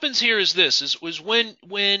what happens here is this, is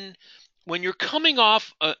when you're coming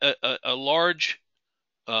off a large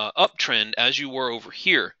uptrend as you were over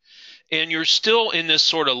here, and you're still in this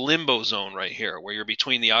sort of limbo zone right here, where you're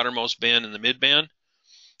between the outermost band and the midband,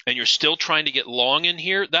 and you're still trying to get long in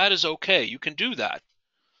here, that is okay. You can do that.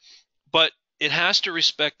 But it has to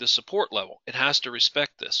respect the support level. It has to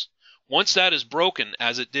respect this. Once that is broken,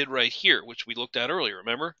 as it did right here, which we looked at earlier,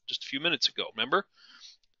 remember? Just a few minutes ago, remember?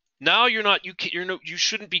 Now you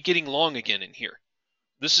shouldn't be getting long again in here.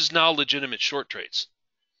 This is now legitimate short trades.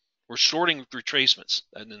 We're shorting retracements,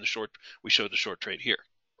 and then we showed the short trade here,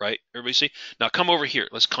 right? Everybody see? Now come over here.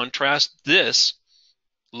 Let's contrast this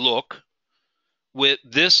look with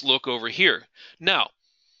this look over here. Now,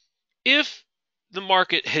 if the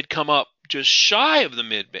market had come up just shy of the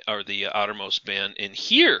mid or the outermost band and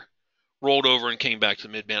here rolled over and came back to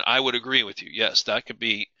the midband, I would agree with you. Yes, that could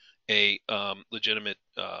be a legitimate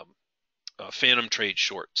phantom trade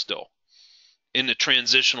short still. in the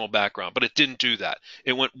transitional background, but it didn't do that.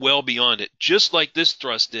 It went well beyond it, just like this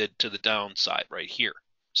thrust did to the downside right here.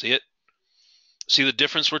 See it? See the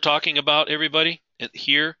difference we're talking about, everybody?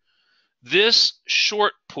 Here, this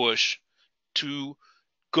short push to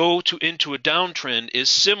go into a downtrend is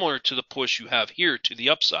similar to the push you have here to the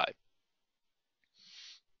upside.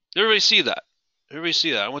 Everybody see that? Everybody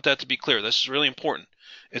see that? I want that to be clear. This is really important.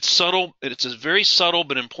 It's subtle. It's a very subtle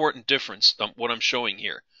but important difference, what I'm showing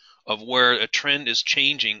here, of where a trend is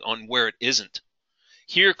changing on where it isn't.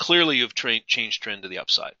 Here, clearly, you've changed trend to the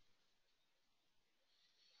upside.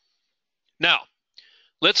 Now,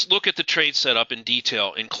 let's look at the trade setup in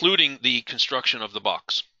detail, including the construction of the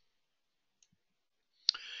box.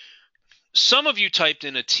 Some of you typed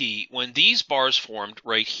in a T when these bars formed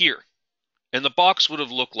right here, and the box would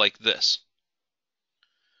have looked like this.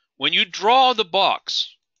 When you draw the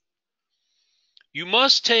box, you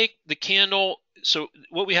must take the candle. So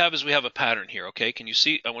what we have is we have a pattern here, okay? Can you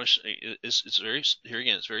see? I want to it's very, here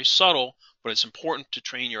again, it's very subtle, but it's important to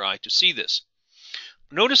train your eye to see this.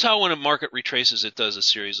 Notice how when a market retraces, it does a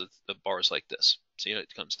series of bars like this. See,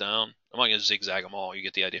 it comes down. I'm not going to zigzag them all. You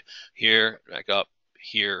get the idea. Here, back up,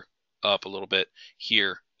 here, up a little bit,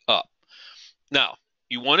 here, up. Now,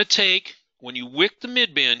 you want to take, when you wick the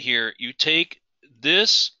midband here, you take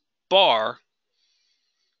this bar,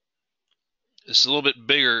 this is a little bit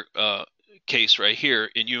bigger case right here,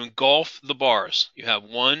 and you engulf the bars. You have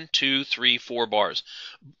 1, 2, 3, 4 bars.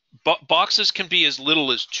 Boxes can be as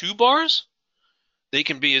little as 2 bars. They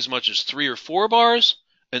can be as much as 3 or 4 bars,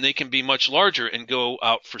 and they can be much larger and go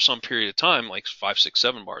out for some period of time, like 5, 6,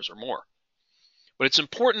 7 bars or more. But it's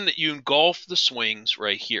important that you engulf the swings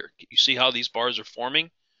right here. You see how these bars are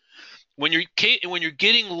forming? When you're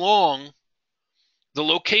getting long, the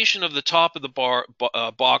location of the top of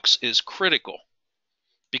the box is critical,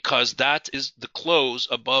 because that is the close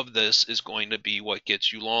above this is going to be what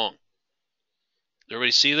gets you long.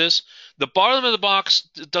 Everybody see this? The bottom of the box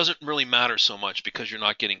doesn't really matter so much because you're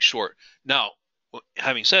not getting short. Now,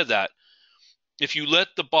 having said that, if you let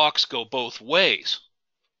the box go both ways,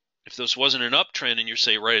 if this wasn't an uptrend and you're,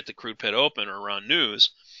 say, right at the crude pit open or around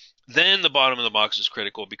news, then the bottom of the box is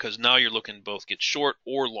critical because now you're looking to both get short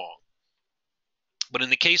or long. But in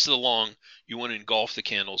the case of the long, you want to engulf the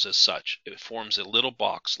candles as such. It forms a little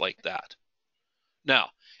box like that.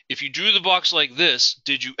 Now, if you drew the box like this,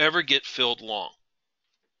 did you ever get filled long?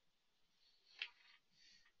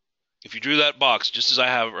 If you drew that box, just as I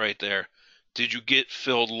have it right there, did you get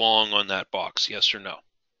filled long on that box? Yes or no?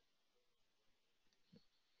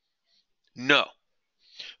 No,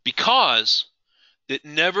 because it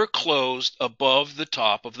never closed above the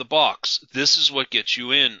top of the box. This is what gets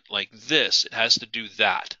you in like this. It has to do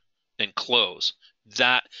that and close.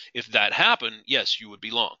 That, if that happened, yes, you would be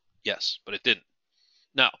long. Yes, but it didn't.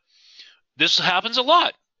 Now, this happens a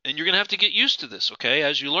lot, and you're going to have to get used to this, okay?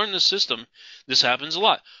 As you learn the system, this happens a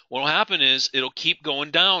lot. What will happen is it'll keep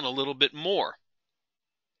going down a little bit more.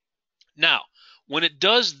 Now, when it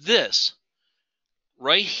does this,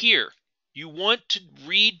 right here, you want to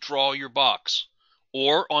redraw your box.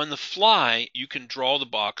 Or on the fly, you can draw the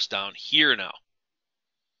box down here now.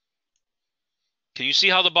 Can you see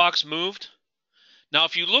how the box moved? Now,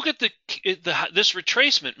 if you look at this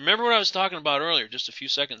retracement, remember what I was talking about earlier, just a few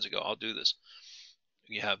seconds ago. I'll do this.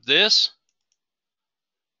 You have this.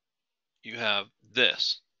 You have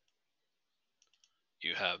this.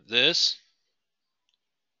 You have this.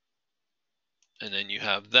 And then you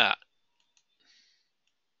have that.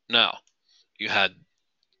 Now, you had,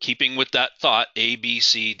 keeping with that thought, A, B,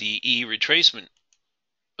 C, D, E retracement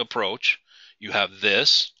approach, you have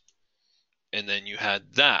this, and then you had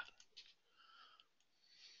that.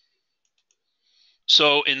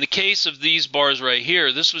 So in the case of these bars right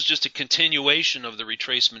here, this was just a continuation of the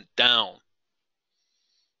retracement down.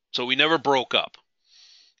 So we never broke up.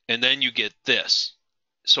 And then you get this.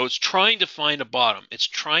 So it's trying to find a bottom. It's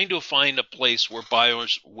trying to find a place where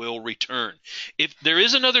buyers will return. If there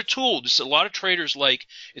is another tool, just a lot of traders like,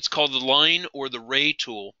 it's called the line or the ray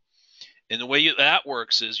tool. And the way that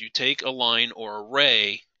works is you take a line or a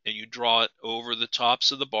ray and you draw it over the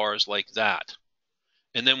tops of the bars like that.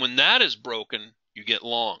 And then when that is broken, you get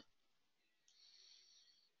long.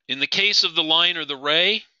 In the case of the line or the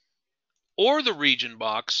ray or the region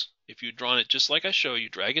box, if you've drawn it just like I show you,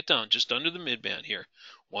 drag it down just under the midband here.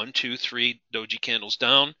 1, 2, 3 doji candles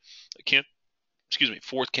down.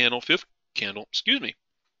 Fourth candle, fifth candle,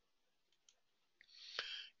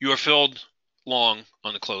 You are filled long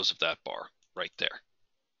on the close of that bar right there.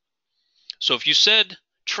 So if you said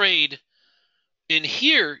trade in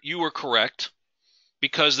here, you were correct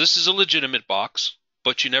because this is a legitimate box,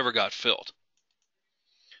 but you never got filled.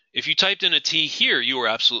 If you typed in a T here, you were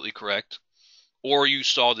absolutely correct. Or you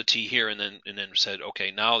saw the T here and then said,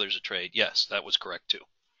 okay, now there's a trade. Yes, that was correct too.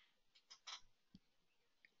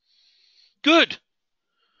 Good.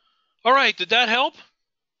 All right, did that help?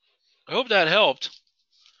 I hope that helped.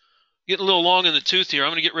 Getting a little long in the tooth here. I'm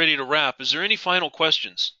going to get ready to wrap. Is there any final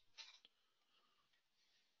questions?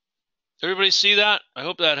 Everybody see that? I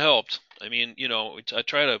hope that helped. I mean, you know, we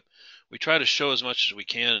try to show as much as we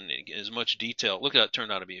can, as much detail. Look at that,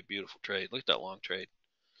 turned out to be a beautiful trade. Look at that long trade.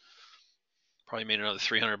 Probably made another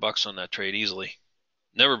 $300 on that trade easily.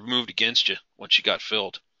 Never moved against you once you got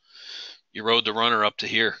filled. You rode the runner up to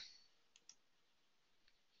here.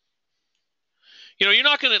 You know, you're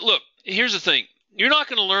not going to look. Here's the thing. You're not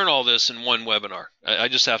going to learn all this in one webinar. I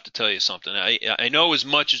just have to tell you something. I know as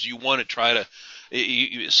much as you want to try to.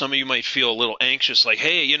 Some of you might feel a little anxious, like,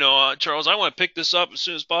 hey, you know, Charles, I want to pick this up as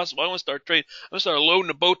soon as possible. I want to start trading. I want to start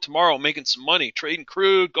loading a boat tomorrow, making some money, trading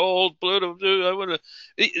crude, gold, blue. I want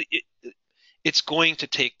to. It's going to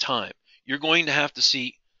take time. You're going to have to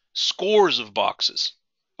see scores of boxes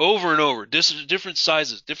over and over, different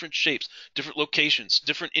sizes, different shapes, different locations,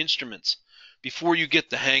 different instruments before you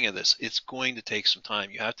get the hang of this. It's going to take some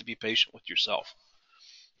time. You have to be patient with yourself.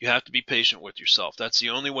 You have to be patient with yourself. That's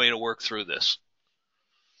the only way to work through this.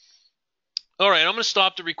 All right, I'm going to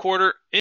stop the recorder.